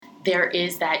there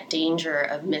is that danger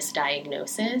of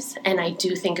misdiagnosis. And I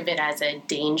do think of it as a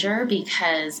danger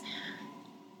because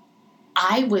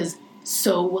I was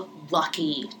so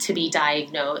lucky to be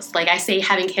diagnosed. Like I say,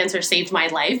 having cancer saved my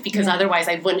life because otherwise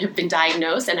I wouldn't have been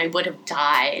diagnosed and I would have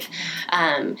died.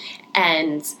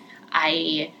 And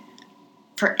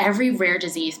for every rare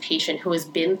disease patient who has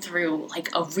been through like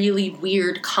a really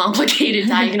weird, complicated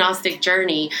diagnostic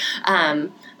journey,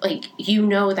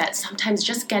 that sometimes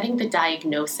just getting the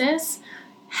diagnosis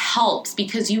helps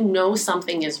because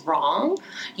something is wrong.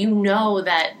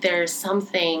 That there's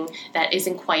something that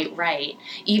isn't quite right.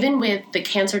 Even with the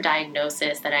cancer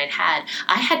diagnosis that I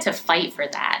had to fight for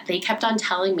that. They kept on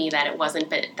telling me that it was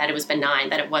benign,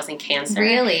 that it wasn't cancer.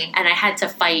 Really? And I had to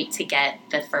fight to get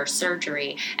the first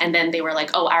surgery. And then they were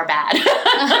like, oh, our bad.